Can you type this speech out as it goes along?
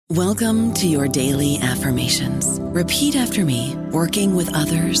Welcome to your daily affirmations. Repeat after me. Working with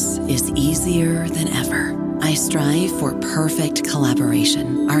others is easier than ever. I strive for perfect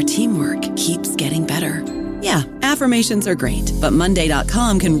collaboration. Our teamwork keeps getting better. Yeah, affirmations are great, but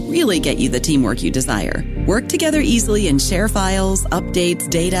Monday.com can really get you the teamwork you desire. Work together easily and share files, updates,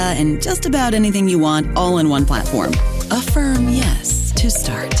 data, and just about anything you want all in one platform. Affirm yes to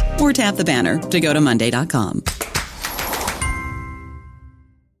start, or tap the banner to go to Monday.com.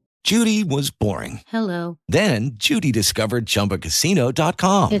 Judy was boring. Hello. Then Judy discovered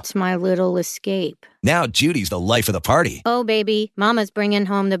ChumbaCasino.com. It's my little escape. Now Judy's the life of the party. Oh, baby, mama's bringing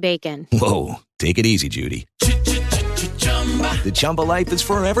home the bacon. Whoa, take it easy, Judy. The Chumba life is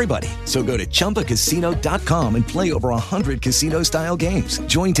for everybody. So go to ChumbaCasino.com and play over 100 casino-style games.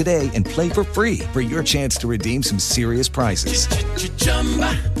 Join today and play for free for your chance to redeem some serious prizes.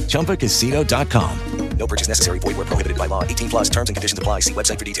 ChumbaCasino.com. No purchase necessary. Void where prohibited by law. 18 plus terms and conditions apply. See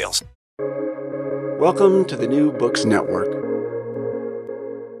website for details. Welcome to the New Books Network.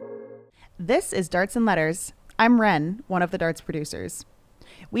 This is Darts and Letters. I'm Ren, one of the Darts producers.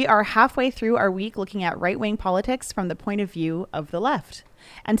 We are halfway through our week looking at right-wing politics from the point of view of the left.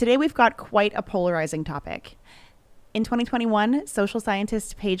 And today we've got quite a polarizing topic. In 2021, social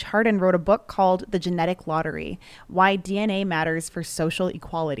scientist Paige Harden wrote a book called The Genetic Lottery: Why DNA Matters for Social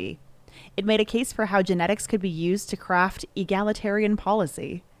Equality. It made a case for how genetics could be used to craft egalitarian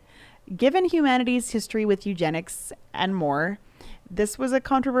policy. Given humanity's history with eugenics and more, this was a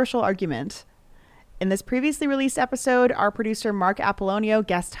controversial argument. In this previously released episode, our producer Mark Apollonio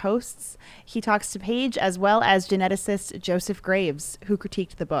guest hosts. He talks to Paige as well as geneticist Joseph Graves, who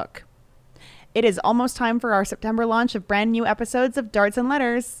critiqued the book. It is almost time for our September launch of brand new episodes of Darts and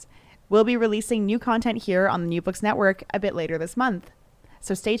Letters. We'll be releasing new content here on the New Books Network a bit later this month.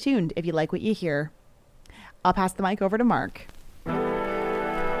 So stay tuned if you like what you hear. I'll pass the mic over to Mark.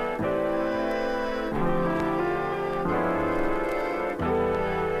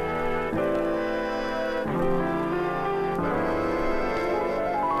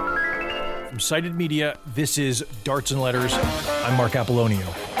 From Cited Media, this is Darts and Letters. I'm Mark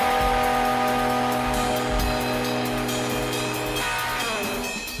Apollonio.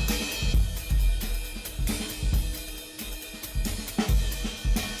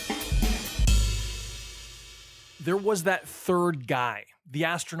 There was that third guy, the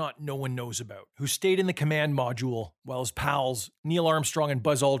astronaut no one knows about, who stayed in the command module while his pals, Neil Armstrong and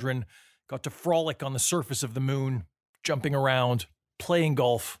Buzz Aldrin, got to frolic on the surface of the moon, jumping around, playing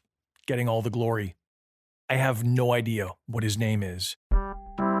golf, getting all the glory. I have no idea what his name is.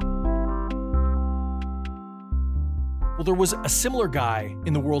 Well, there was a similar guy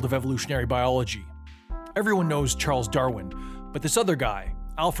in the world of evolutionary biology. Everyone knows Charles Darwin, but this other guy,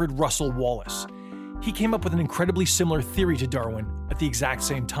 Alfred Russel Wallace, he came up with an incredibly similar theory to Darwin at the exact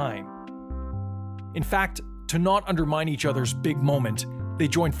same time. In fact, to not undermine each other's big moment, they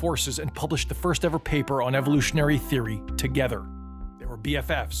joined forces and published the first ever paper on evolutionary theory together. They were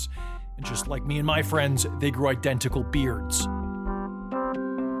BFFs, and just like me and my friends, they grew identical beards.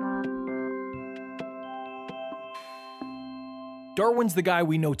 Darwin's the guy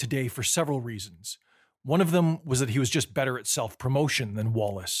we know today for several reasons. One of them was that he was just better at self-promotion than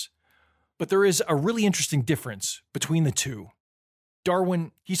Wallace. But there is a really interesting difference between the two.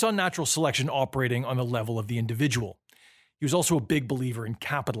 Darwin, he saw natural selection operating on the level of the individual. He was also a big believer in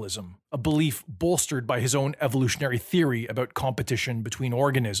capitalism, a belief bolstered by his own evolutionary theory about competition between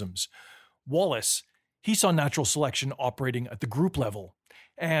organisms. Wallace, he saw natural selection operating at the group level.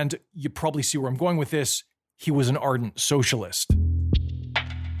 And you probably see where I'm going with this, he was an ardent socialist.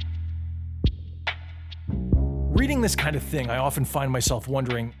 Reading this kind of thing, I often find myself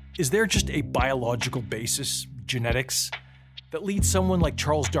wondering, is there just a biological basis, genetics, that leads someone like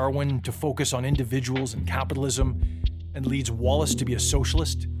Charles Darwin to focus on individuals and capitalism, and leads Wallace to be a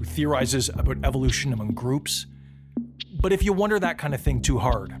socialist who theorizes about evolution among groups? But if you wonder that kind of thing too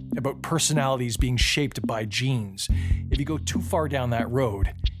hard, about personalities being shaped by genes, if you go too far down that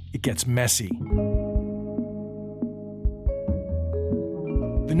road, it gets messy.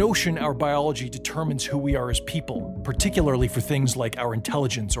 The notion our biology determines who we are as people, particularly for things like our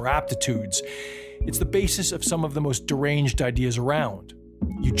intelligence or aptitudes, it's the basis of some of the most deranged ideas around.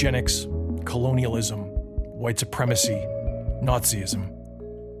 Eugenics, colonialism, white supremacy, Nazism.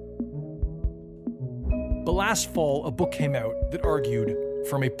 But last fall, a book came out that argued,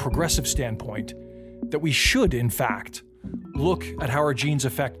 from a progressive standpoint, that we should, in fact, look at how our genes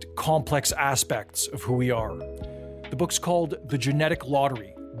affect complex aspects of who we are. The book's called The Genetic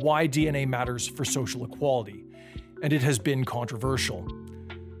Lottery: Why DNA Matters for Social Equality, and it has been controversial.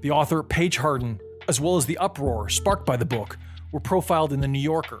 The author, Paige Harden, as well as the uproar sparked by the book, were profiled in The New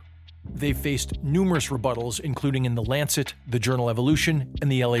Yorker. They've faced numerous rebuttals, including in The Lancet, the journal Evolution,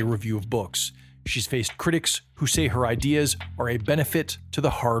 and the LA Review of Books. She's faced critics who say her ideas are a benefit to the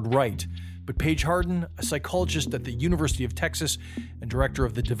hard right. But Paige Harden, a psychologist at the University of Texas and director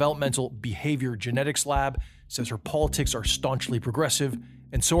of the Developmental Behavior Genetics Lab, says her politics are staunchly progressive,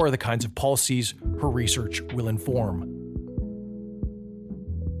 and so are the kinds of policies her research will inform.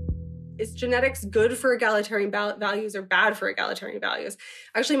 Is genetics good for egalitarian values or bad for egalitarian values?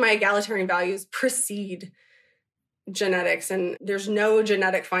 Actually, my egalitarian values precede genetics, and there's no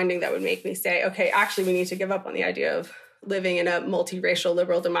genetic finding that would make me say, okay, actually, we need to give up on the idea of living in a multiracial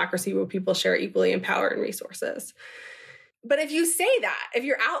liberal democracy where people share equally in power and resources. But if you say that, if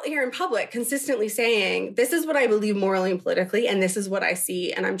you're out here in public consistently saying, this is what I believe morally and politically, and this is what I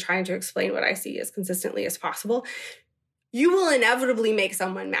see, and I'm trying to explain what I see as consistently as possible, you will inevitably make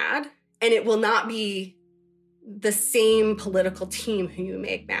someone mad, and it will not be the same political team who you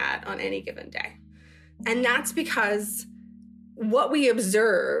make mad on any given day. And that's because what we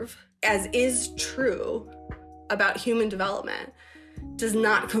observe as is true about human development does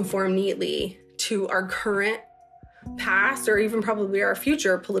not conform neatly to our current, past, or even probably our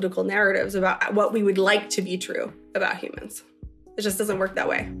future political narratives about what we would like to be true about humans. It just doesn't work that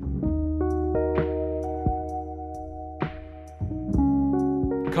way.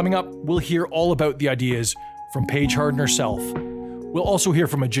 Coming up, we'll hear all about the ideas from Paige Harden herself. We'll also hear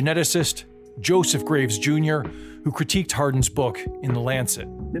from a geneticist, Joseph Graves Jr., who critiqued Harden's book in The Lancet.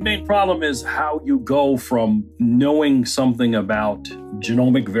 The main problem is how you go from knowing something about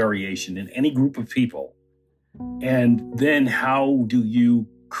genomic variation in any group of people, and then how do you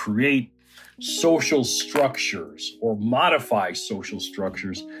create social structures or modify social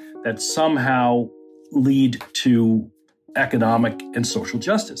structures that somehow lead to economic and social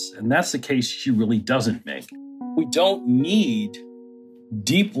justice. And that's the case she really doesn't make. We don't need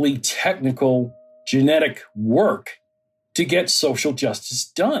deeply technical genetic work to get social justice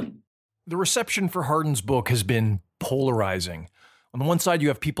done. The reception for Harden's book has been polarizing. On the one side, you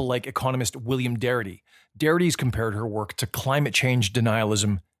have people like economist William Darity. Darity's compared her work to climate change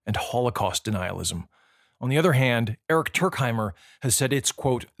denialism and Holocaust denialism. On the other hand, Eric Turkheimer has said it's,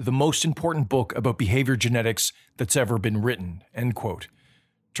 quote, the most important book about behavior genetics that's ever been written, end quote.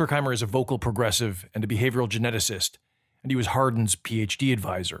 Turkheimer is a vocal progressive and a behavioral geneticist, and he was Harden's PhD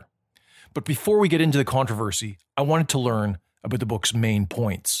advisor. But before we get into the controversy, I wanted to learn about the book's main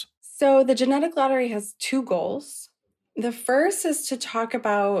points. So the genetic lottery has two goals. The first is to talk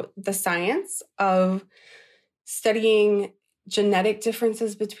about the science of studying genetic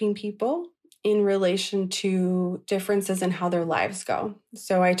differences between people in relation to differences in how their lives go.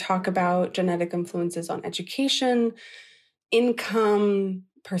 So I talk about genetic influences on education, income,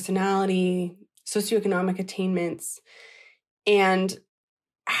 personality, socioeconomic attainments, and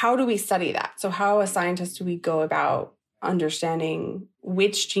how do we study that? So how, as scientists, do we go about understanding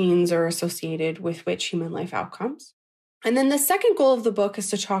which genes are associated with which human life outcomes? And then the second goal of the book is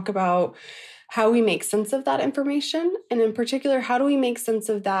to talk about how we make sense of that information. And in particular, how do we make sense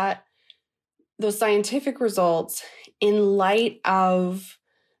of those scientific results in light of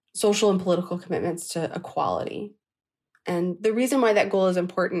social and political commitments to equality? And the reason why that goal is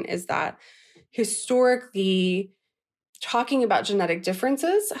important is that historically, talking about genetic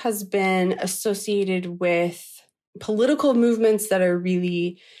differences has been associated with political movements that are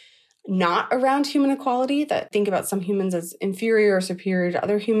really not around human equality, that think about some humans as inferior or superior to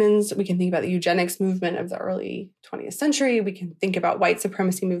other humans. We can think about the eugenics movement of the early 20th century. We can think about white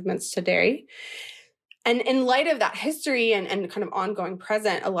supremacy movements today. And in light of that history and kind of ongoing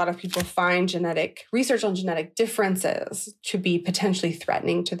present, a lot of people find genetic research on genetic differences to be potentially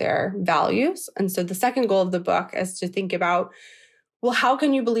threatening to their values. And so the second goal of the book is to think about, well, how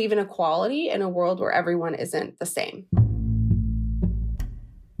can you believe in equality in a world where everyone isn't the same?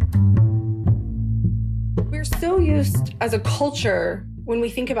 We're so used as a culture, when we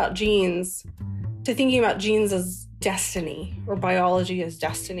think about genes, to thinking about genes as destiny or biology as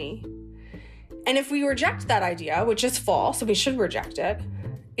destiny. And if we reject that idea, which is false, and we should reject it,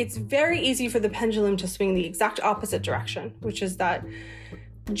 it's very easy for the pendulum to swing the exact opposite direction, which is that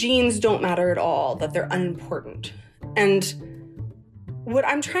genes don't matter at all, that they're unimportant. And what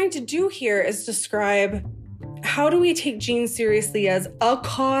I'm trying to do here is describe how do we take genes seriously as a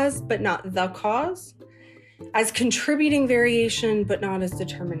cause, but not the cause, as contributing variation, but not as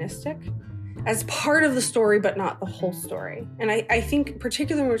deterministic, as part of the story, but not the whole story. And I think,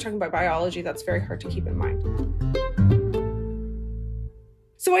 particularly when we're talking about biology, that's very hard to keep in mind.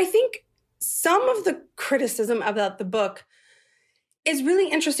 So I think some of the criticism about the book is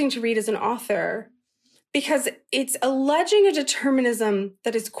really interesting to read as an author, because it's alleging a determinism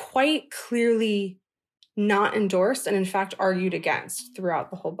that is quite clearly not endorsed and in fact argued against throughout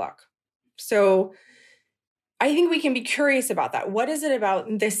the whole book. So I think we can be curious about that. What is it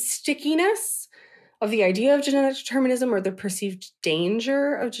about the stickiness of the idea of genetic determinism or the perceived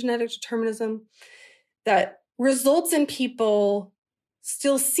danger of genetic determinism that results in people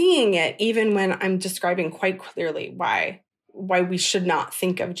still seeing it, even when I'm describing quite clearly why we should not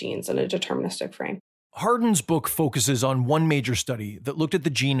think of genes in a deterministic frame? Hardin's book focuses on one major study that looked at the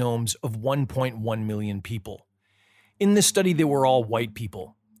genomes of 1.1 million people. In this study, they were all white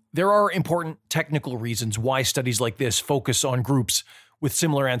people. There are important technical reasons why studies like this focus on groups with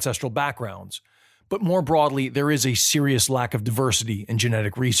similar ancestral backgrounds, but more broadly, there is a serious lack of diversity in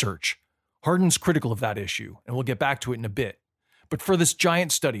genetic research. Hardin's critical of that issue, and we'll get back to it in a bit. But for this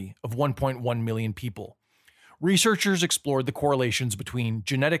giant study of 1.1 million people, researchers explored the correlations between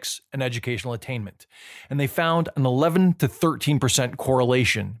genetics and educational attainment, and they found an 11 to 13%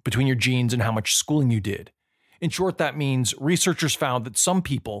 correlation between your genes and how much schooling you did. In short, that means researchers found that some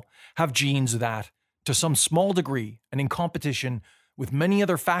people have genes that, to some small degree and in competition with many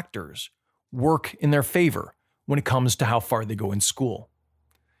other factors, work in their favor when it comes to how far they go in school.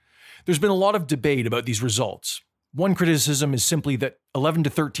 There's been a lot of debate about these results. One criticism is simply that 11 to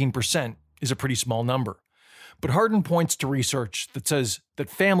 13% is a pretty small number. But Hardin points to research that says that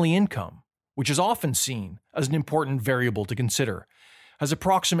family income, which is often seen as an important variable to consider, has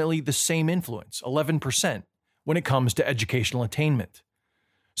approximately the same influence, 11%, when it comes to educational attainment.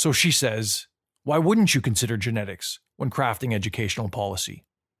 So she says, why wouldn't you consider genetics when crafting educational policy?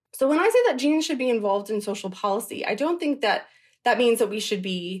 So when I say that genes should be involved in social policy, I don't think that means that we should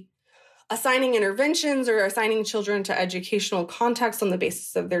be assigning interventions or assigning children to educational contexts on the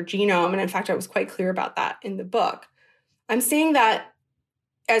basis of their genome. And in fact, I was quite clear about that in the book. I'm saying that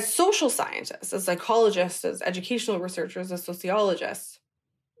as social scientists, as psychologists, as educational researchers, as sociologists,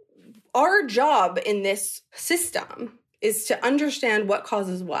 our job in this system is to understand what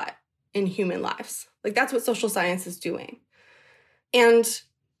causes what in human lives. Like, that's what social science is doing. And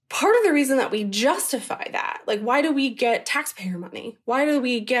part of the reason that we justify that, like, why do we get taxpayer money? Why do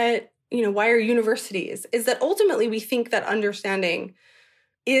we get, why are universities? Is that ultimately we think that understanding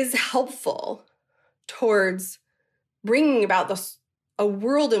is helpful towards bringing about a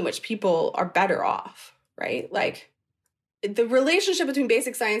world in which people are better off, right? Like, the relationship between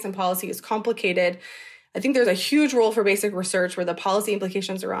basic science and policy is complicated. I think there's a huge role for basic research where the policy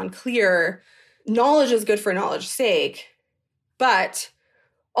implications are unclear. Knowledge is good for knowledge's sake. But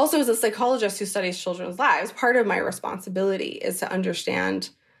also, as a psychologist who studies children's lives, part of my responsibility is to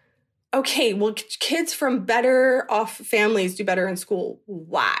understand, okay, well, kids from better off families do better in school.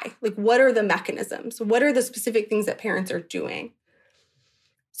 Why? Like, what are the mechanisms? What are the specific things that parents are doing?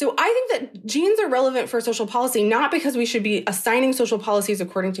 So I think that genes are relevant for social policy, not because we should be assigning social policies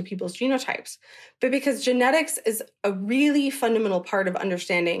according to people's genotypes, but because genetics is a really fundamental part of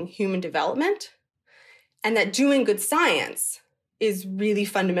understanding human development, and that doing good science is really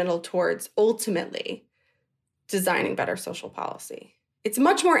fundamental towards ultimately designing better social policy. It's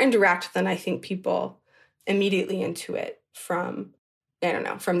much more indirect than I think people immediately intuit from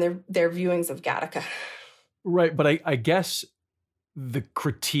their viewings of Gattaca. Right, but I guess the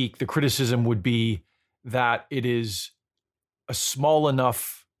criticism would be that it is a small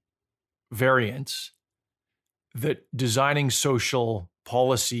enough variance that designing social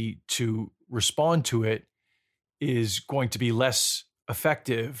policy to respond to it is going to be less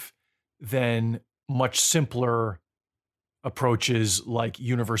effective than much simpler approaches like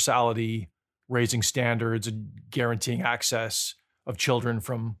universality, raising standards, and guaranteeing access of children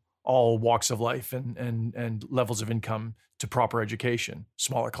from all walks of life and levels of income to proper education,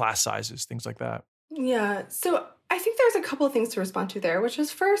 smaller class sizes, things like that. Yeah. So I think there's a couple of things to respond to there, which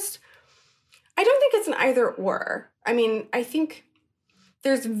is first, I don't think it's an either or. I mean, I think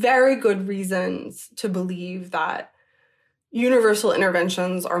there's very good reasons to believe that universal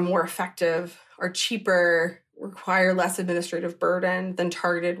interventions are more effective, are cheaper, require less administrative burden than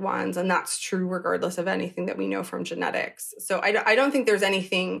targeted ones. And that's true regardless of anything that we know from genetics. So I don't think there's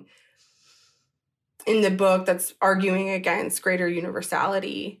anything in the book that's arguing against greater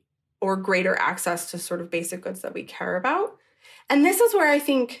universality or greater access to sort of basic goods that we care about. And this is where I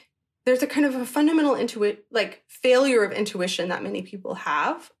think there's a kind of a fundamental failure of intuition that many people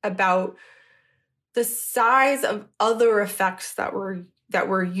have about the size of other effects that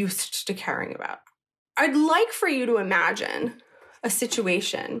we're used to caring about. I'd like for you to imagine a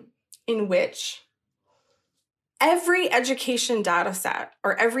situation in which every education data set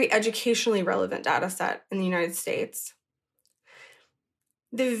or every educationally relevant data set in the United States,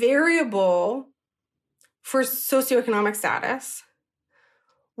 the variable for socioeconomic status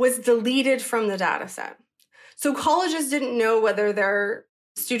was deleted from the data set. So colleges didn't know whether their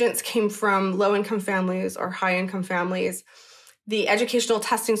students came from low-income families or high-income families. The Educational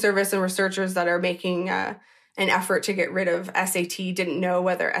Testing Service and researchers that are making an effort to get rid of SAT didn't know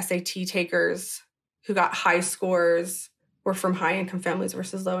whether SAT takers who got high scores were from high-income families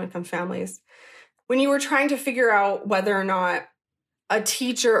versus low-income families. When you were trying to figure out whether or not a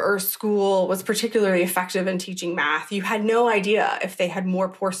teacher or school was particularly effective in teaching math, you had no idea if they had more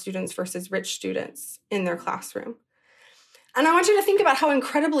poor students versus rich students in their classroom. And I want you to think about how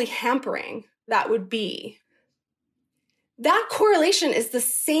incredibly hampering that would be. That correlation is the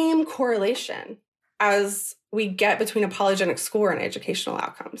same correlation as we get between a polygenic score and educational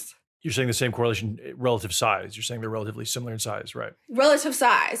outcomes. You're saying the same correlation, relative size. You're saying they're relatively similar in size, right? Relative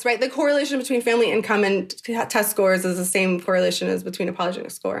size, right? The correlation between family income and test scores is the same correlation as between a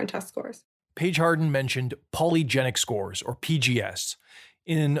polygenic score and test scores. Paige Harden mentioned polygenic scores, or PGS.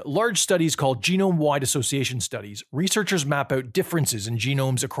 In large studies called genome-wide association studies, researchers map out differences in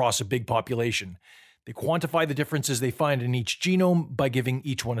genomes across a big population. They quantify the differences they find in each genome by giving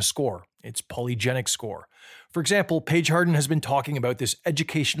each one a score. It's polygenic score. For example, Paige Harden has been talking about this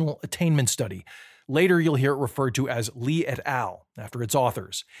educational attainment study. Later, you'll hear it referred to as Lee et al., after its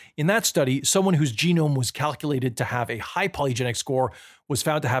authors. In that study, someone whose genome was calculated to have a high polygenic score was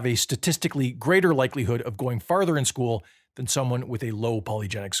found to have a statistically greater likelihood of going farther in school than someone with a low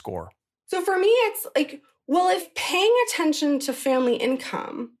polygenic score. So for me, it's like, well, if paying attention to family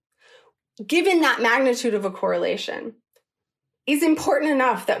income, given that magnitude of a correlation, is important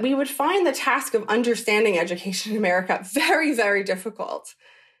enough that we would find the task of understanding education in America very, very difficult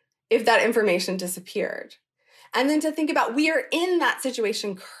if that information disappeared. And then to think about, we are in that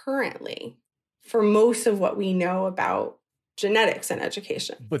situation currently for most of what we know about genetics and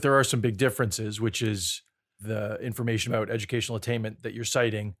education. But there are some big differences, which is the information about educational attainment that you're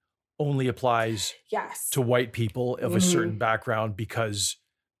citing only applies to white people of a certain background, because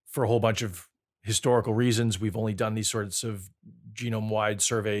for a whole bunch of historical reasons, we've only done these sorts of genome-wide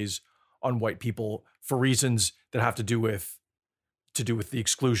surveys on white people for reasons that have to do with the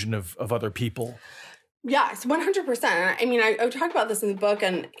exclusion of other people. Yes, 100%. I mean, I talk about this in the book,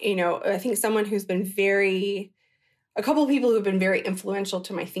 and, I think someone who's been a couple of people who've been very influential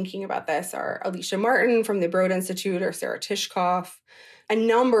to my thinking about this are Alicia Martin from the Broad Institute or Sarah Tishkoff, a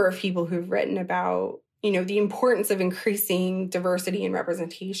number of people who've written about, the importance of increasing diversity and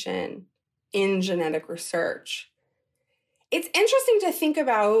representation in genetic research. It's interesting to think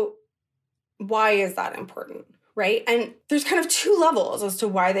about, why is that important, right? And there's kind of two levels as to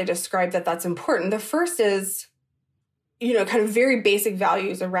why they describe that that's important. The first is, kind of very basic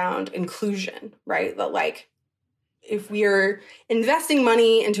values around inclusion, right? That if we are investing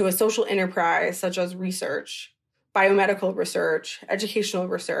money into a social enterprise such as research, biomedical research, educational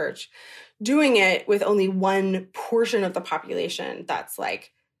research, doing it with only one portion of the population that's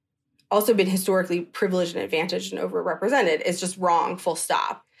also been historically privileged and advantaged and overrepresented is just wrong, full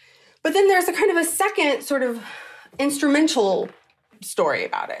stop. But then there's a kind of a second sort of instrumental story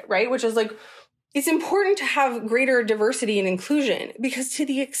about it, right? Which is it's important to have greater diversity and inclusion, because to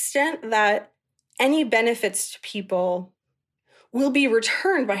the extent that any benefits to people will be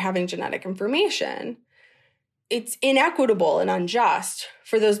returned by having genetic information, it's inequitable and unjust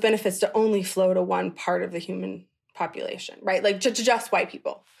for those benefits to only flow to one part of the human population, right? To just white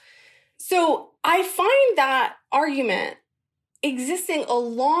people. So I find that argument existing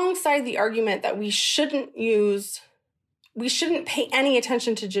alongside the argument that we shouldn't pay any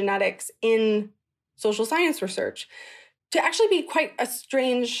attention to genetics in social science research to actually be quite a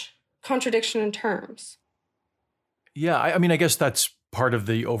strange contradiction in terms. Yeah, I mean, I guess that's part of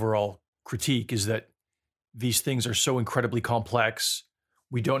the overall critique, is that these things are so incredibly complex.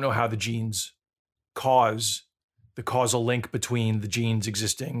 We don't know how the genes cause the causal link between the genes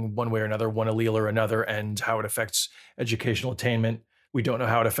existing one way or another, one allele or another, and how it affects educational attainment. We don't know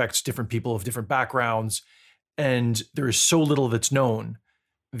how it affects different people of different backgrounds. And there is so little that's known.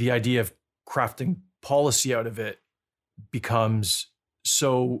 The idea of crafting policy out of it becomes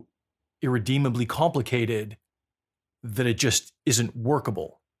so irredeemably complicated that it just isn't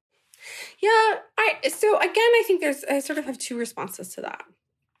workable. Yeah, I think I sort of have two responses to that.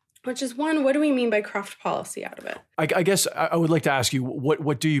 Which is, one, what do we mean by craft policy out of it? I guess I would like to ask you,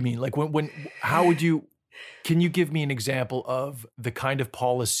 what do you mean? Can you give me an example of the kind of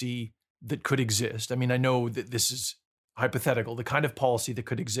policy that could exist? I mean, I know that this is hypothetical, the kind of policy that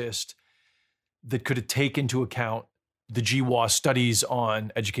could exist that could take into account the GWAS studies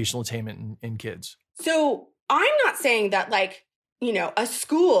on educational attainment in kids. So I'm not saying that a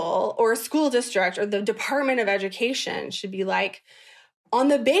school or a school district or the Department of Education should be like, on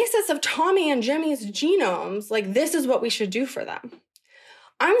the basis of Tommy and Jimmy's genomes, like this is what we should do for them.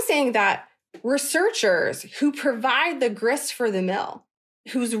 I'm saying that researchers who provide the grist for the mill,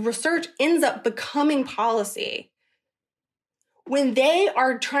 whose research ends up becoming policy, when they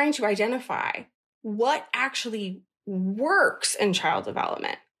are trying to identify what actually works in child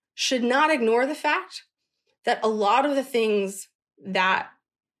development, should not ignore the fact that a lot of the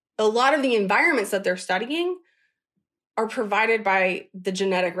environments that they're studying are provided by the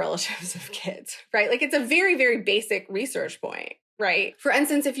genetic relatives of kids, right? Like it's a very, very basic research point, right? For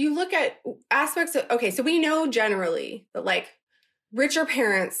instance, if you look at aspects of, okay, so we know generally that like richer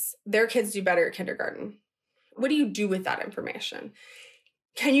parents, their kids do better at kindergarten. What do you do with that information?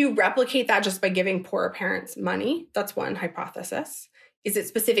 Can you replicate that just by giving poorer parents money? That's one hypothesis. Is it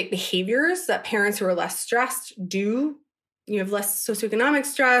specific behaviors that parents who are less stressed do? You have less socioeconomic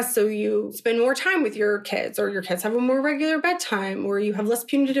stress, so you spend more time with your kids, or your kids have a more regular bedtime, or you have less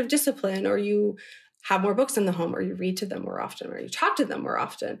punitive discipline, or you have more books in the home, or you read to them more often, or you talk to them more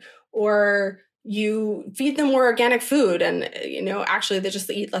often, or you feed them more organic food and, actually they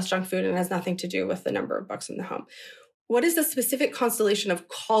just eat less junk food and it has nothing to do with the number of books in the home. What is the specific constellation of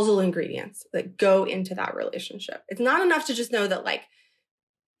causal ingredients that go into that relationship? It's not enough to just know that like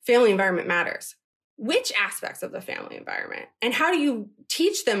family environment matters. Which aspects of the family environment? And how do you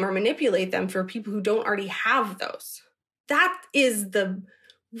teach them or manipulate them for people who don't already have those? That is the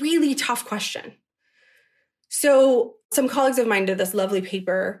really tough question. So some colleagues of mine did this lovely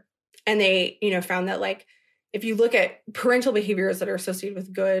paper and they, found that like, if you look at parental behaviors that are associated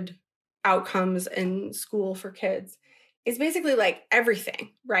with good outcomes in school for kids, it's basically like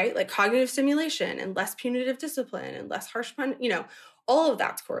everything, right? Like cognitive stimulation and less punitive discipline and less harsh punishment, all of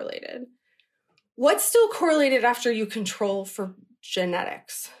that's correlated. What's still correlated after you control for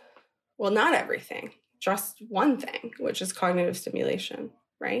genetics? Well, not everything, just one thing, which is cognitive stimulation,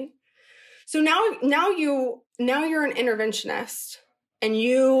 right? So now you're an interventionist and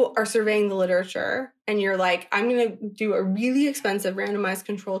you are surveying the literature and you're like, I'm going to do a really expensive randomized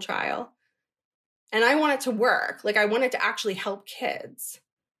control trial and I want it to work. Like I want it to actually help kids.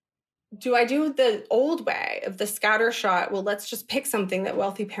 Do I do the old way of the scatter shot? Well, let's just pick something that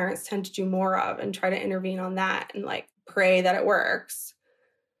wealthy parents tend to do more of and try to intervene on that and like pray that it works.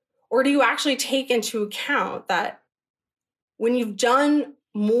 Or do you actually take into account that when you've done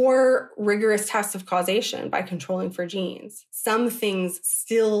more rigorous tests of causation by controlling for genes, some things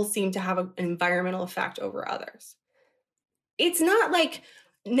still seem to have an environmental effect over others? It's not like,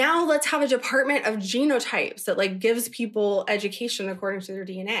 now let's have a department of genotypes that like gives people education according to their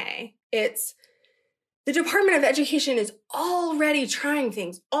DNA. It's the Department of Education is already trying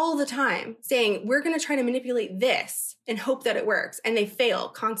things all the time, saying we're going to try to manipulate this and hope that it works. And they fail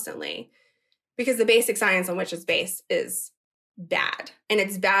constantly because the basic science on which it's based is bad. And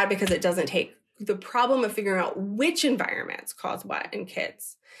it's bad because it doesn't take the problem of figuring out which environments cause what in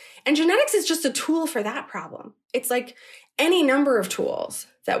kids. And genetics is just a tool for that problem. It's like any number of tools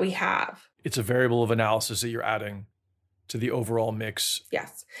that we have. It's a variable of analysis that you're adding to the overall mix.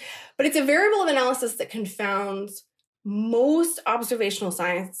 Yes. But it's a variable of analysis that confounds most observational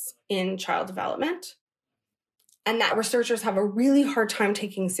science in child development, and that researchers have a really hard time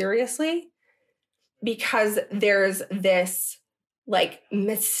taking seriously because there's this like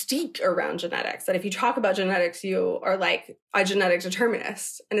mystique around genetics that if you talk about genetics, you are like a genetic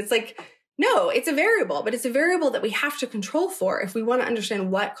determinist. And it's like, no, it's a variable, but it's a variable that we have to control for if we want to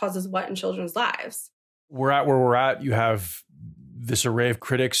understand what causes what in children's lives. We're at where we're at. You have this array of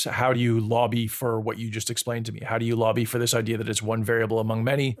critics. How do you lobby for what you just explained to me? How do you lobby for this idea that it's one variable among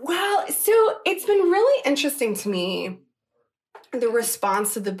many? Well, so it's been really interesting to me, the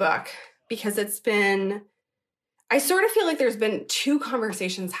response to the book, because I sort of feel like there's been two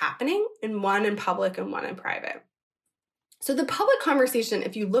conversations happening, and one in public and one in private. So the public conversation,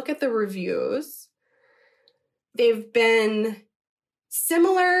 if you look at the reviews, they've been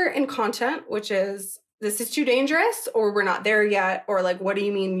similar in content, which is, this is too dangerous, or we're not there yet, or like, what do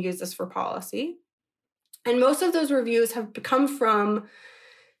you mean use this for policy? And most of those reviews have come from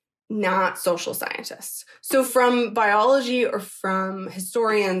not social scientists. So from biology or from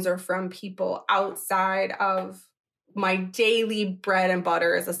historians or from people outside of my daily bread and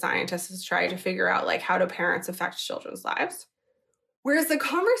butter as a scientist is trying to figure out like how do parents affect children's lives. Whereas the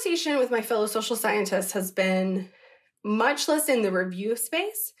conversation with my fellow social scientists has been much less in the review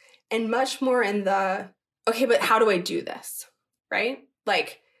space and much more in the, okay, but how do I do this? Right?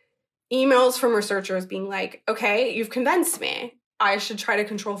 Like emails from researchers being like, okay, you've convinced me. I should try to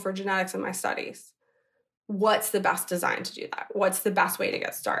control for genetics in my studies. what's the best design to do that? What's the best way to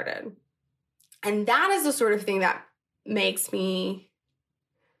get started? And that is the sort of thing that makes me,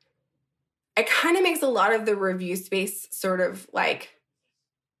 it kind of makes a lot of the review space sort of like,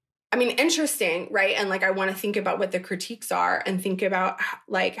 I mean, interesting, right? And like, I want to think about what the critiques are and think about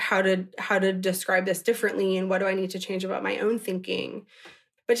like how to describe this differently and what do I need to change about my own thinking.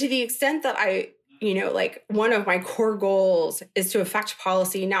 But to the extent that I, like one of my core goals is to affect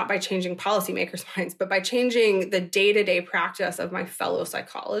policy, not by changing policymakers' minds, but by changing the day-to-day practice of my fellow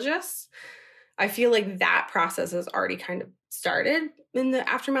psychologists. I feel like that process has already kind of started in the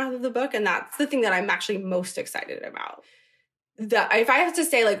aftermath of the book. And that's the thing that I'm actually most excited about. If I have to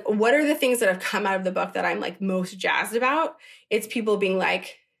say, like, what are the things that have come out of the book that I'm like most jazzed about? It's people being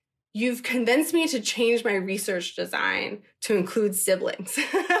like, you've convinced me to change my research design to include siblings.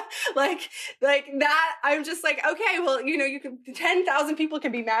 like that. I'm just like, okay, well, you can 10,000 people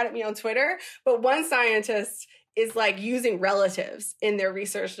can be mad at me on Twitter, but one scientist is like using relatives in their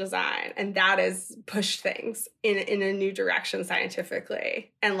research design. And that has pushed things in a new direction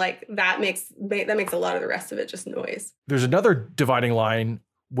scientifically. And like that makes a lot of the rest of it just noise. There's another dividing line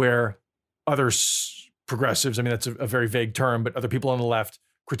where other progressives, I mean, that's a very vague term, but other people on the left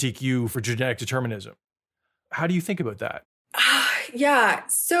critique you for genetic determinism. How do you think about that? Yeah.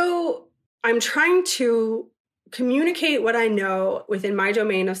 So I'm trying to communicate what I know within my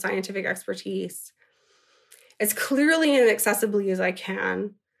domain of scientific expertise as clearly and accessibly as I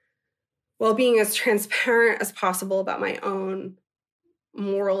can, while being as transparent as possible about my own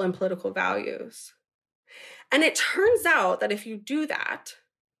moral and political values. And it turns out that if you do that,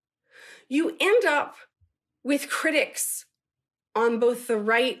 you end up with critics on both the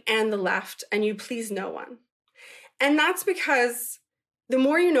right and the left, and you please no one. And that's because the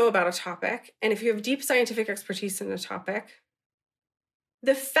more you know about a topic, and if you have deep scientific expertise in a topic,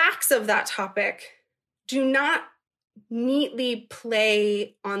 the facts of that topic do not neatly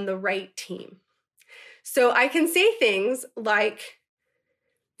play on the right team. So I can say things like,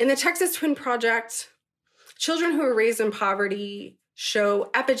 in the Texas Twin Project, children who are raised in poverty show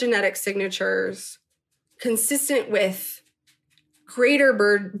epigenetic signatures consistent with greater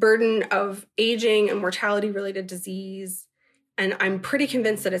burden of aging and mortality-related disease. And I'm pretty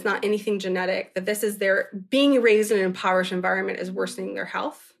convinced that it's not anything genetic, that this is their being raised in an impoverished environment is worsening their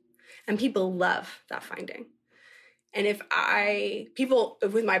health. And people love that finding. And people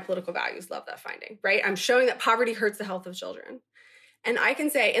with my political values love that finding, right? I'm showing that poverty hurts the health of children. And I can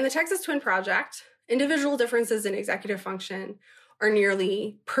say in the Texas Twin Project, individual differences in executive function are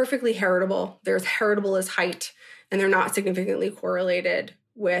nearly perfectly heritable. They're as heritable as height, and they're not significantly correlated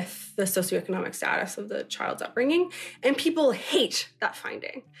with the socioeconomic status of the child's upbringing. And people hate that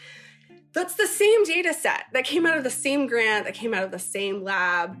finding. That's the same data set that came out of the same grant, that came out of the same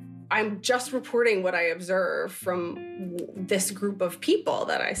lab. I'm just reporting what I observe from this group of people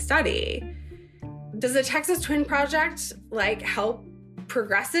that I study. Does the Texas Twin Project help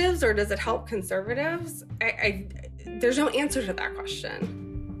progressives or does it help conservatives? There's no answer to that question.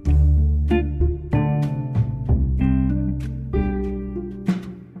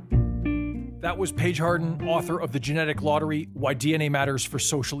 That was Paige Harden, author of The Genetic Lottery, Why DNA Matters for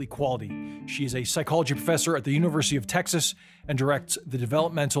Social Equality. She is a psychology professor at the University of Texas and directs the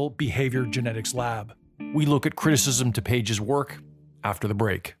Developmental Behavior Genetics Lab. We look at criticism to Paige's work after the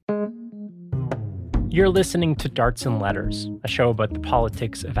break. You're listening to Darts and Letters, a show about the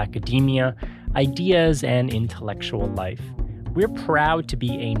politics of academia, ideas, and intellectual life. We're proud to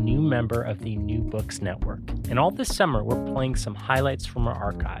be a new member of the New Books Network, and all this summer we're playing some highlights from our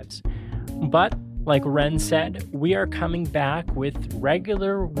archives. But, like Ren said, we are coming back with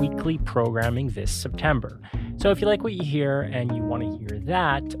regular weekly programming this September. So if you like what you hear and you want to hear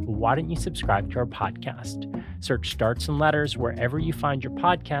that, why don't you subscribe to our podcast? Search Darts and Letters wherever you find your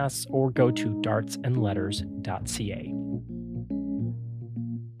podcasts or go to dartsandletters.ca.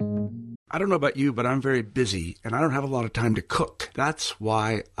 I don't know about you, but I'm very busy, and I don't have a lot of time to cook. That's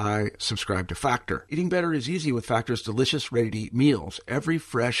why I subscribe to Factor. Eating better is easy with Factor's delicious, ready-to-eat meals. Every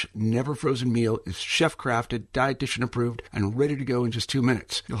fresh, never-frozen meal is chef-crafted, dietitian-approved, and ready to go in just 2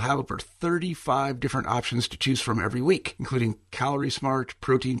 minutes. You'll have over 35 different options to choose from every week, including Calorie Smart,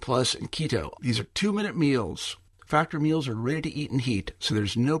 Protein Plus, and Keto. These are 2-minute meals. Factor meals are ready to eat and heat, so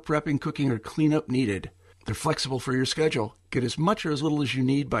there's no prepping, cooking, or cleanup needed. They're flexible for your schedule, Get as much or as little as you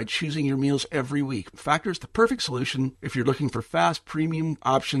need by choosing your meals every week. Factor is the perfect solution if you're looking for fast, premium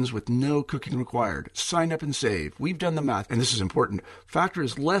options with no cooking required. Sign up and save. We've done the math, and this is important. Factor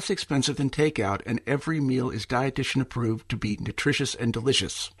is less expensive than takeout, and every meal is dietitian approved to be nutritious and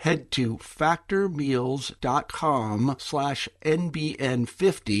delicious. Head to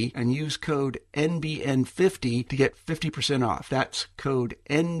factormeals.com/NBN50 and use code NBN50 to get 50% off. That's code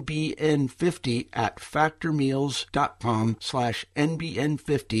NBN50 at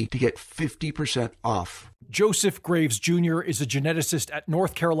factormeals.com/NBN50 to get 50% off. Joseph Graves Jr. is a geneticist at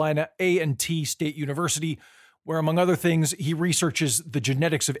North Carolina A&T State University, where, among other things, he researches the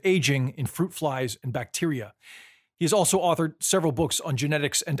genetics of aging in fruit flies and bacteria. He has also authored several books on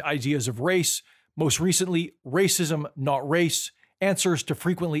genetics and ideas of race, most recently, Racism, Not Race, Answers to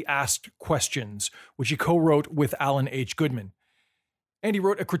Frequently Asked Questions, which he co-wrote with Alan H. Goodman. And he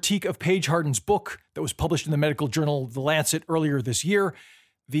wrote a critique of Paige Harden's book that was published in the medical journal The Lancet earlier this year.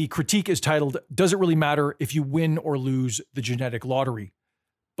 The critique is titled, Does It Really Matter If You Win or Lose the Genetic Lottery?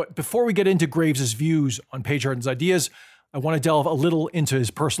 But before we get into Graves' views on Paige Harden's ideas, I want to delve a little into his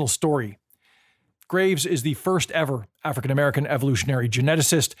personal story. Graves is the first ever African-American evolutionary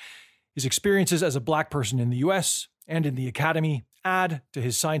geneticist. His experiences as a Black person in the U.S. and in the academy add to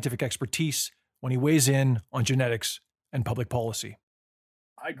his scientific expertise when he weighs in on genetics and public policy.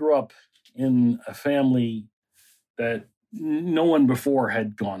 I grew up in a family that no one before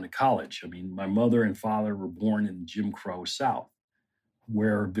had gone to college. I mean, my mother and father were born in Jim Crow South,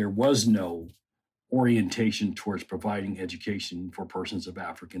 where there was no orientation towards providing education for persons of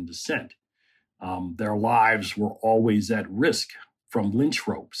African descent. Their lives were always at risk from lynch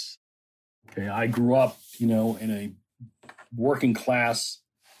ropes. Okay, I grew up, in a working class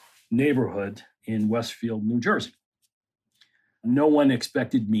neighborhood in Westfield, New Jersey. No one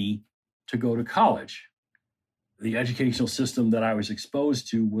expected me to go to college. The educational system that I was exposed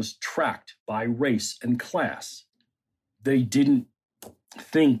to was tracked by race and class. They didn't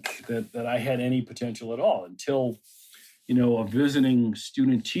think that I had any potential at all until, a visiting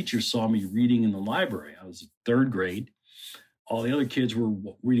student teacher saw me reading in the library. I was in third grade. All the other kids were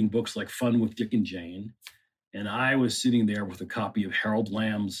reading books like Fun with Dick and Jane. And I was sitting there with a copy of Harold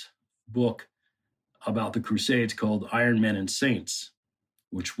Lamb's book about the Crusades called Iron Men and Saints,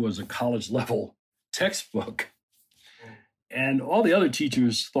 which was a college-level textbook. And all the other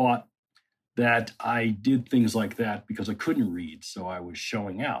teachers thought that I did things like that because I couldn't read, so I was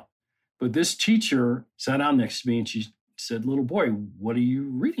showing out. But this teacher sat down next to me and she said, "Little boy, what are you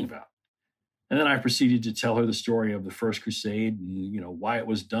reading about?" And then I proceeded to tell her the story of the First Crusade and, why it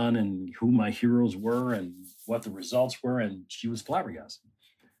was done and who my heroes were and what the results were, and she was flabbergasted.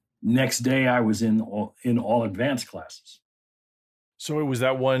 Next day, I was in all advanced classes. So it was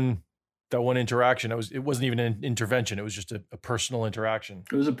that one interaction. It wasn't even an intervention. It was just a personal interaction.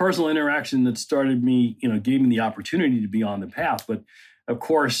 It was a personal interaction that started me, gave me the opportunity to be on the path. But of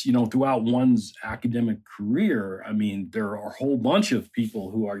course, throughout one's academic career, I mean, there are a whole bunch of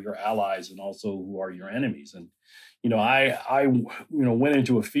people who are your allies and also who are your enemies. And, I went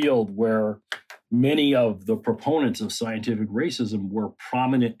into a field where many of the proponents of scientific racism were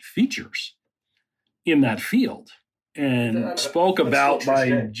prominent features in that field and spoke about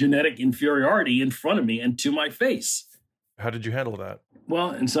my genetic inferiority in front of me and to my face. How did you handle that?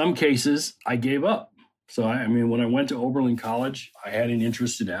 Well, in some cases, I gave up. So, when I went to Oberlin College, I had an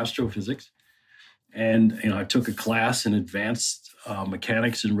interest in astrophysics. And, I took a class in advanced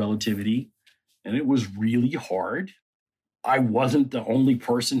mechanics and relativity, and it was really hard. I wasn't the only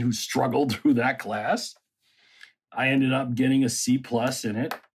person who struggled through that class. I ended up getting a C+ in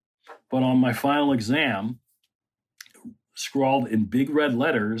it. But on my final exam, scrawled in big red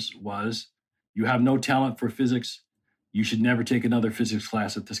letters was, "You have no talent for physics. You should never take another physics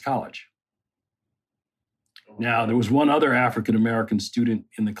class at this college." Now, there was one other African-American student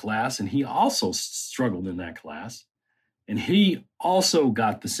in the class, and he also struggled in that class. And he also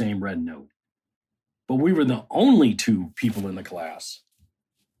got the same red note. But we were the only two people in the class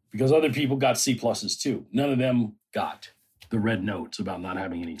because other people got C+s too. None of them got the red notes about not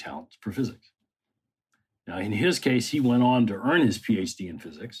having any talent for physics. Now, in his case, he went on to earn his PhD in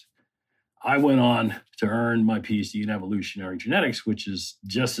physics. I went on to earn my PhD in evolutionary genetics, which is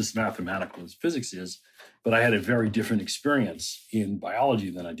just as mathematical as physics is, but I had a very different experience in biology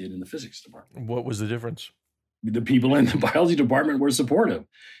than I did in the physics department. What was the difference? The people in the biology department were supportive,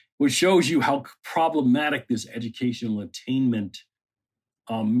 which shows you how problematic this educational attainment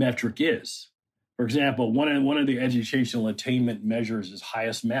metric is. For example, one of the educational attainment measures is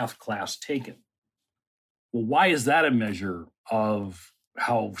highest math class taken. Well, why is that a measure of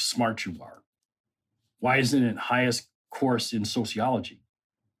how smart you are? Why isn't it highest course in sociology?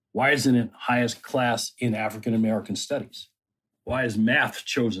 Why isn't it highest class in African American studies? Why is math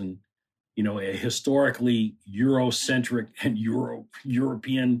chosen, a historically Eurocentric and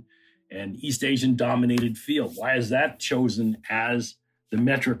European and East Asian dominated field? Why is that chosen as the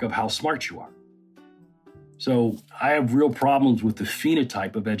metric of how smart you are? So I have real problems with the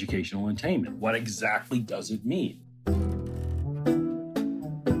phenotype of educational attainment. What exactly does it mean?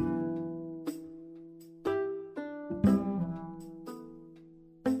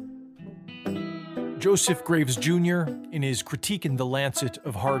 Joseph Graves Jr., in his critique in The Lancet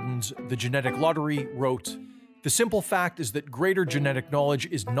of Hardin's The Genetic Lottery, wrote, "The simple fact is that greater genetic knowledge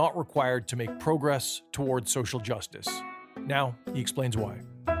is not required to make progress towards social justice." Now, he explains why.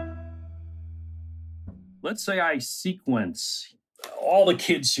 Let's say I sequence all the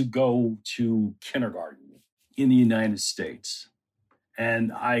kids who go to kindergarten in the United States,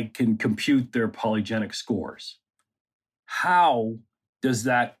 and I can compute their polygenic scores. How does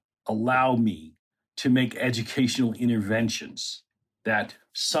that allow me to make educational interventions that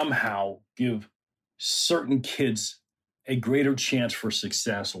somehow give certain kids a greater chance for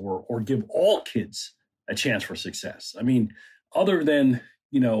success, or give all kids a chance for success? I mean, other than,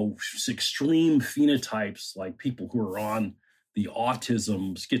 extreme phenotypes like people who are on the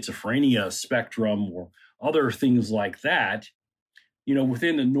autism, schizophrenia spectrum, or other things like that,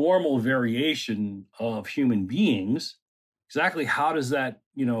 within the normal variation of human beings, exactly how does that,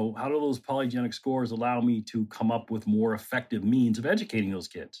 how do those polygenic scores allow me to come up with more effective means of educating those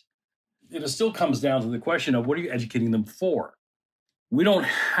kids? It still comes down to the question of what are you educating them for? We don't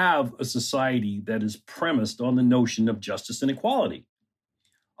have a society that is premised on the notion of justice and equality.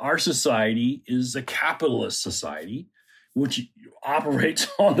 Our society is a capitalist society, which operates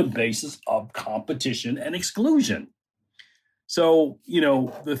on the basis of competition and exclusion. So,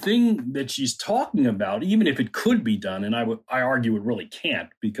 the thing that she's talking about, even if it could be done, and I argue it really can't,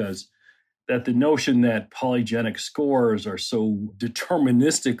 because that the notion that polygenic scores are so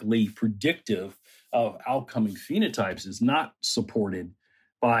deterministically predictive of outcoming phenotypes is not supported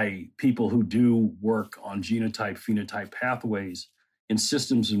by people who do work on genotype-phenotype pathways in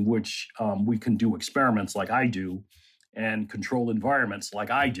systems in which we can do experiments like I do and control environments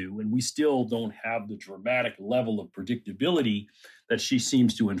like I do, and we still don't have the dramatic level of predictability that she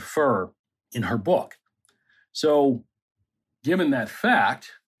seems to infer in her book. So, given that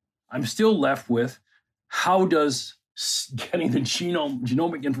fact, I'm still left with, how does getting the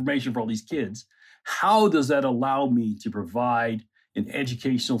genomic information for all these kids, how does that allow me to provide an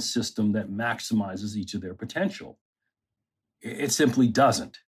educational system that maximizes each of their potential? It simply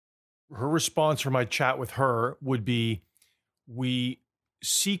doesn't. Her response from my chat with her would be, we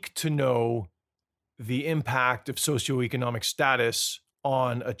seek to know the impact of socioeconomic status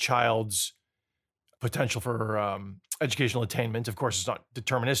on a child's potential for educational attainment. Of course, it's not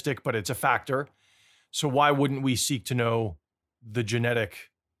deterministic, but it's a factor. So why wouldn't we seek to know the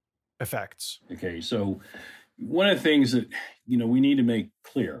genetic effects? Okay, so one of the things that, we need to make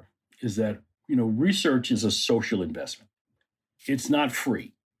clear is that, research is a social investment. It's not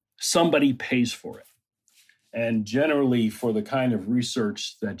free. Somebody pays for it. And generally, for the kind of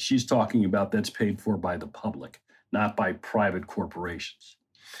research that she's talking about, that's paid for by the public, not by private corporations.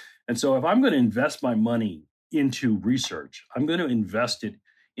 And so if I'm going to invest my money into research, I'm going to invest it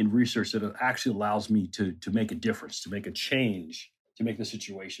in research that actually allows me to make a difference, to make a change, to make the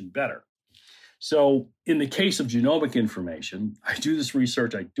situation better. So in the case of genomic information, I do this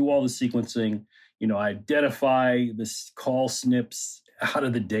research, I do all the sequencing, I identify the call SNPs out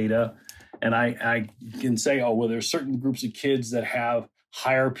of the data, and I can say, there's certain groups of kids that have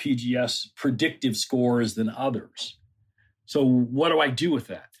higher PGS predictive scores than others. So what do I do with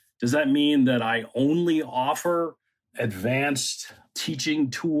that? Does that mean that I only offer advanced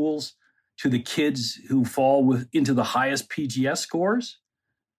teaching tools to the kids who fall into the highest PGS scores?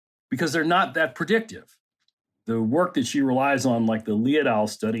 Because they're not that predictive. The work that she relies on, like the Lee et al.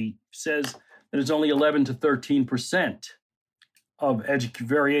 Study, says that it's only 11 to 13% of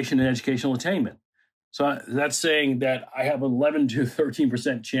variation in educational attainment. So that's saying that I have 11 to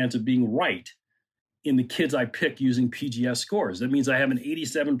 13% chance of being right in the kids I pick using PGS scores. That means I have an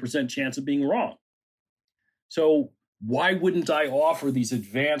 87% chance of being wrong. So why wouldn't I offer these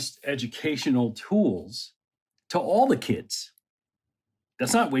advanced educational tools to all the kids?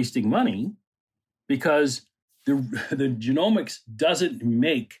 That's not wasting money, because the genomics doesn't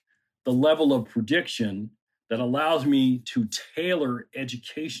make the level of prediction that allows me to tailor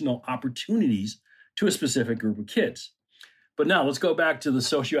educational opportunities to a specific group of kids. But now let's go back to the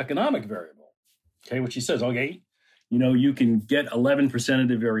socioeconomic variable, okay, which he says, okay, you can get 11% of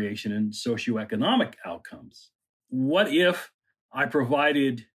the variation in socioeconomic outcomes. what if I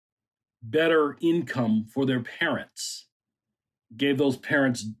provided better income for their parents, gave those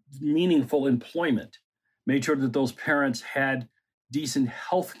parents meaningful employment, made sure that those parents had decent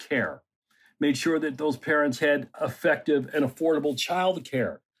health care, made sure that those parents had effective and affordable child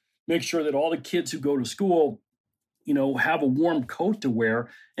care, make sure that all the kids who go to school, have a warm coat to wear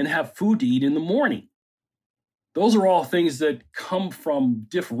and have food to eat in the morning. Those are all things that come from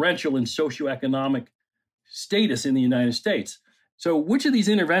differential in socioeconomic status in the United States. So which of these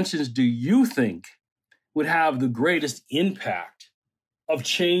interventions do you think would have the greatest impact of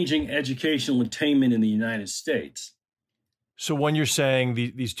changing educational attainment in the United States? So when you're saying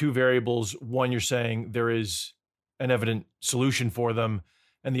these two variables, one, you're saying there is an evident solution for them,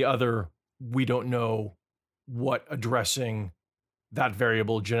 and the other, we don't know what addressing that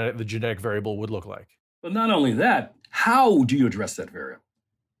variable, the genetic variable, would look like. But not only that, how do you address that variable?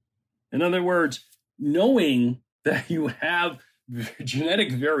 In other words, knowing that you have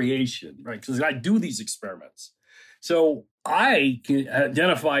genetic variation, right? Because I do these experiments. So I can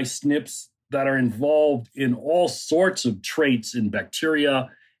identify SNPs that are involved in all sorts of traits in bacteria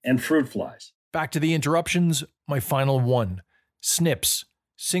and fruit flies. Back to the interruptions, my final one. SNPs,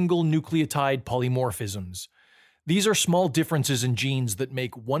 single nucleotide polymorphisms. These are small differences in genes that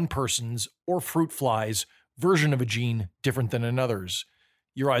make one person's, or fruit flies, version of a gene different than another's.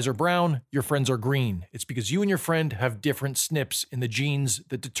 Your eyes are brown, your friends are green. It's because you and your friend have different SNPs in the genes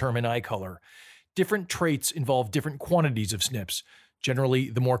that determine eye color. Different traits involve different quantities of SNPs.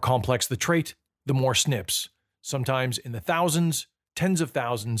 Generally, the more complex the trait, the more SNPs. Sometimes in the thousands, tens of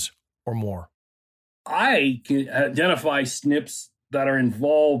thousands, or more. I can identify SNPs that are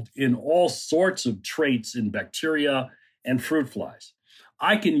involved in all sorts of traits in bacteria and fruit flies.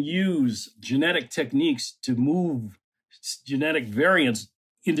 I can use genetic techniques to move genetic variants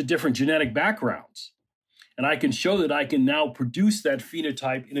into different genetic backgrounds. And I can show that I can now produce that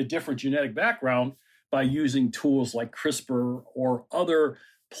phenotype in a different genetic background by using tools like CRISPR or other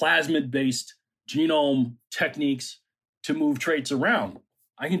plasmid-based genome techniques to move traits around.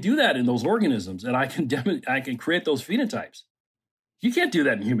 I can do that in those organisms, and I can create those phenotypes. You can't do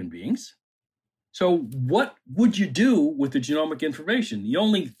that in human beings. So what would you do with the genomic information? The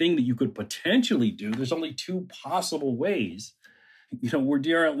only thing that you could potentially do, there's only two possible ways. We're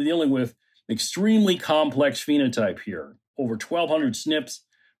dealing with extremely complex phenotype here. Over 1,200 SNPs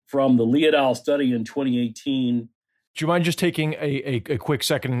from the Lee et al. Study in 2018. Do you mind just taking a quick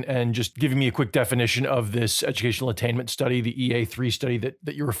second and just giving me a quick definition of this educational attainment study, the EA3 study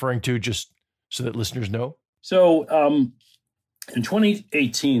that you're referring to, just so that listeners know? So in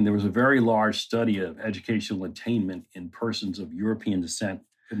 2018, there was a very large study of educational attainment in persons of European descent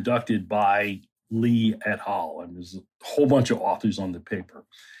conducted by Lee et al. And there's a whole bunch of authors on the paper.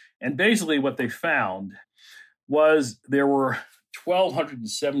 And basically what they found was there were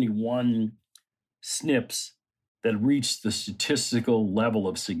 1,271 SNPs that reached the statistical level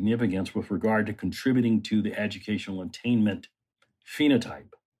of significance with regard to contributing to the educational attainment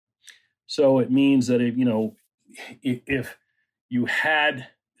phenotype. So it means that if you had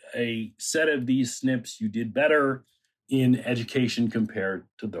a set of these SNPs, you did better in education compared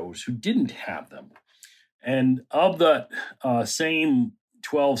to those who didn't have them. And of the same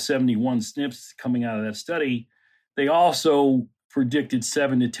 1,271 SNPs coming out of that study, they also predicted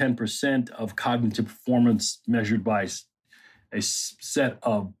 7 to 10% of cognitive performance measured by a set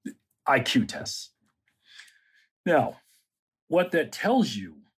of IQ tests. Now, what that tells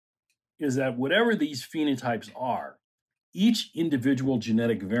you is that whatever these phenotypes are, each individual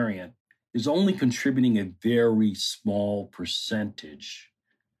genetic variant is only contributing a very small percentage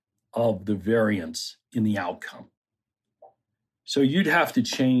of the variance in the outcome. So you'd have to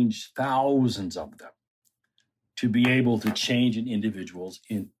change thousands of them to be able to change an individual's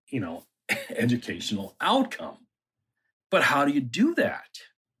educational outcome. But how do you do that?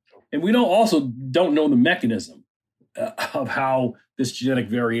 And we don't know the mechanism of how this genetic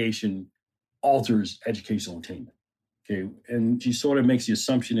variation alters educational attainment. Okay, and she sort of makes the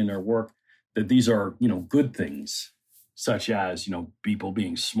assumption in her work that these are, good things, such as, people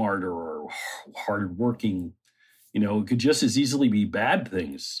being smarter or harder working. It could just as easily be bad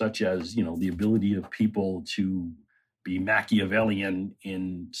things, such as, the ability of people to be Machiavellian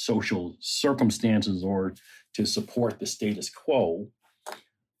in social circumstances or to support the status quo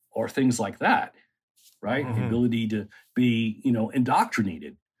or things like that, right? Mm-hmm. The ability to be,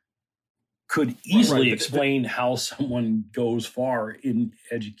 indoctrinated could easily explain how someone goes far in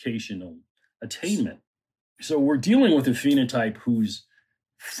educational attainment. So we're dealing with a phenotype whose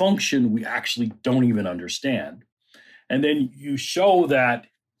function we actually don't even understand. And then you show that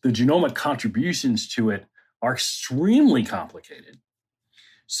the genomic contributions to it are extremely complicated.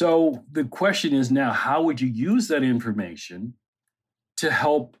 So the question is now, how would you use that information to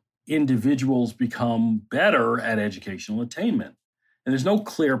help individuals become better at educational attainment? And there's no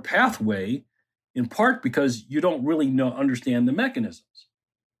clear pathway, in part because you don't really understand the mechanisms.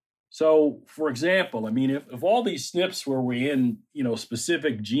 So, for example, I mean, if all these SNPs were in,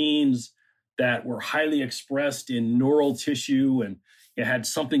 specific genes that were highly expressed in neural tissue and it had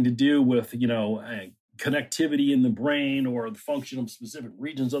something to do with, connectivity in the brain or the function of specific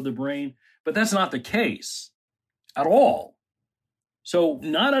regions of the brain, but that's not the case at all. So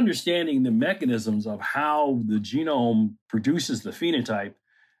not understanding the mechanisms of how the genome produces the phenotype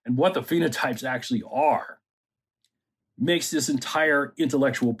and what the phenotypes actually are makes this entire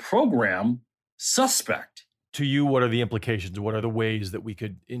intellectual program suspect. To you, what are the implications? What are the ways that we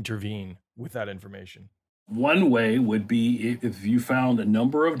could intervene with that information? One way would be if you found a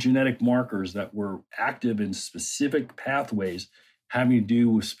number of genetic markers that were active in specific pathways having to do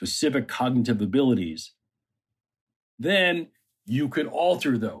with specific cognitive abilities, then you could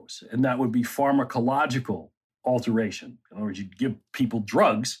alter those, and that would be pharmacological alteration. In other words, you'd give people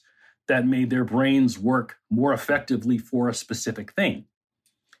drugs that made their brains work more effectively for a specific thing.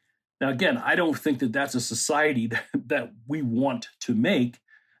 Now, again, I don't think that that's a society that we want to make,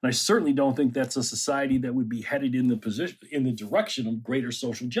 and I certainly don't think that's a society that would be headed in the direction of greater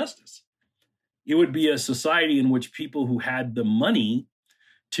social justice. It would be a society in which people who had the money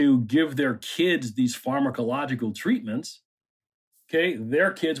to give their kids these pharmacological treatments,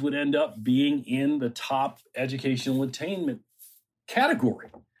 their kids would end up being in the top educational attainment category.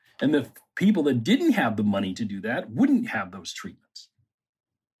 And the people that didn't have the money to do that wouldn't have those treatments.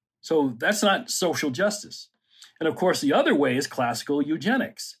 So that's not social justice. And of course, the other way is classical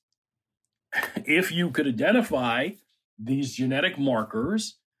eugenics. If you could identify these genetic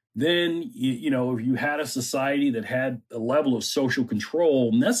markers, then, if you had a society that had a level of social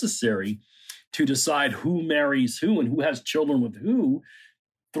control necessary to decide who marries who and who has children with who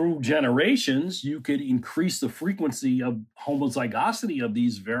through generations, you could increase the frequency of homozygosity of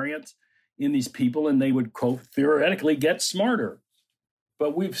these variants in these people, and they would, quote, theoretically get smarter.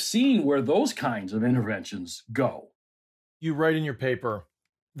 But we've seen where those kinds of interventions go. You write in your paper,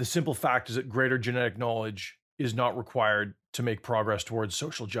 the simple fact is that greater genetic knowledge is not required to make progress towards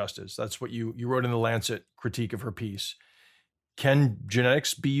social justice. That's what you wrote in the Lancet critique of her piece. Can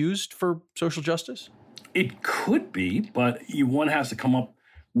genetics be used for social justice? It could be, but one has to come up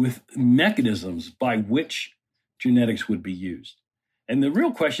with mechanisms by which genetics would be used. And the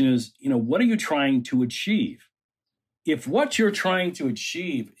real question is, what are you trying to achieve? If what you're trying to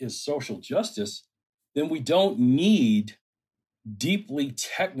achieve is social justice, then we don't need deeply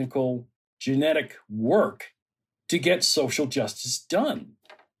technical genetic work to get social justice done.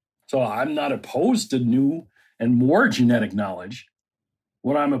 So I'm not opposed to new and more genetic knowledge.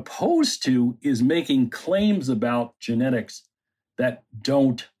 What I'm opposed to is making claims about genetics that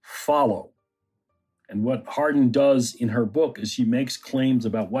don't follow. And what Hardin does in her book is she makes claims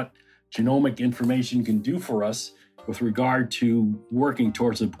about what genomic information can do for us with regard to working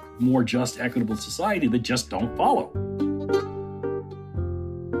towards a more just, equitable society that just don't follow.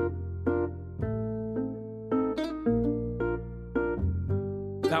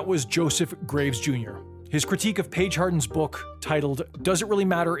 That was Joseph Graves Jr. His critique of Paige Hardin's book, titled Does It Really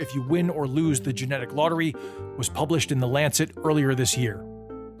Matter If You Win or Lose the Genetic Lottery, was published in The Lancet earlier this year.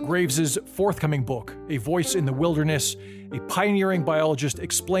 Graves's forthcoming book, A Voice in the Wilderness, a pioneering biologist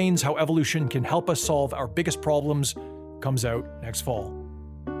explains how evolution can help us solve our biggest problems, comes out next fall.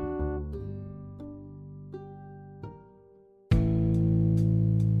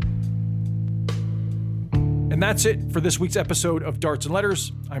 And that's it for this week's episode of Darts and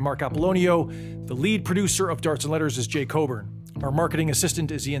Letters. I'm Mark Apollonio. The lead producer of Darts and Letters is Jay Coburn. Our marketing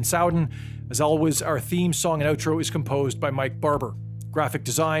assistant is Ian Sowden. As always, our theme song and outro is composed by Mike Barber. Graphic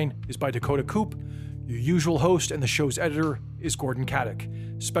design is by Dakota Koop. Your usual host and the show's editor is Gordon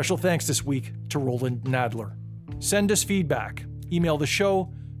Caddick. Special thanks this week to Roland Nadler. Send us feedback. Email the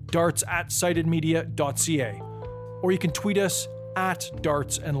show, darts@citedmedia.ca. Or you can tweet us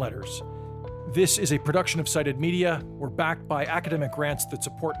 @dartsandletters. This is a production of Cited Media. We're backed by academic grants that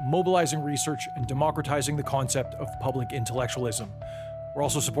support mobilizing research and democratizing the concept of public intellectualism. We're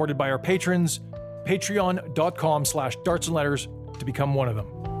also supported by our patrons, patreon.com/dartsandletters to become one of them.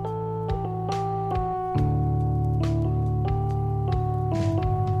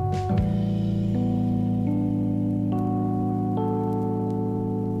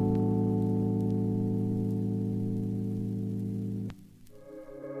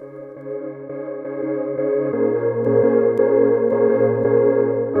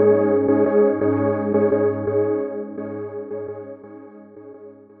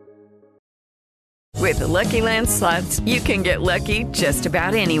 With the Lucky Land Slots, you can get lucky just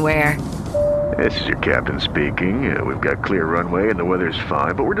about anywhere. This is your captain speaking. We've got clear runway and the weather's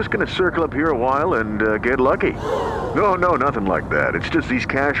fine, but we're just going to circle up here a while and get lucky. No, nothing like that. It's just these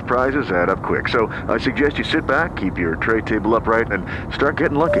cash prizes add up quick. So I suggest you sit back, keep your tray table upright, and start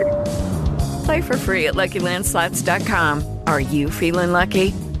getting lucky. Play for free at LuckyLandSlots.com. Are you feeling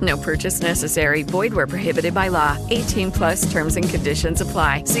lucky? No purchase necessary. Void where prohibited by law. 18+ terms and conditions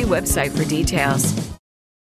apply. See website for details.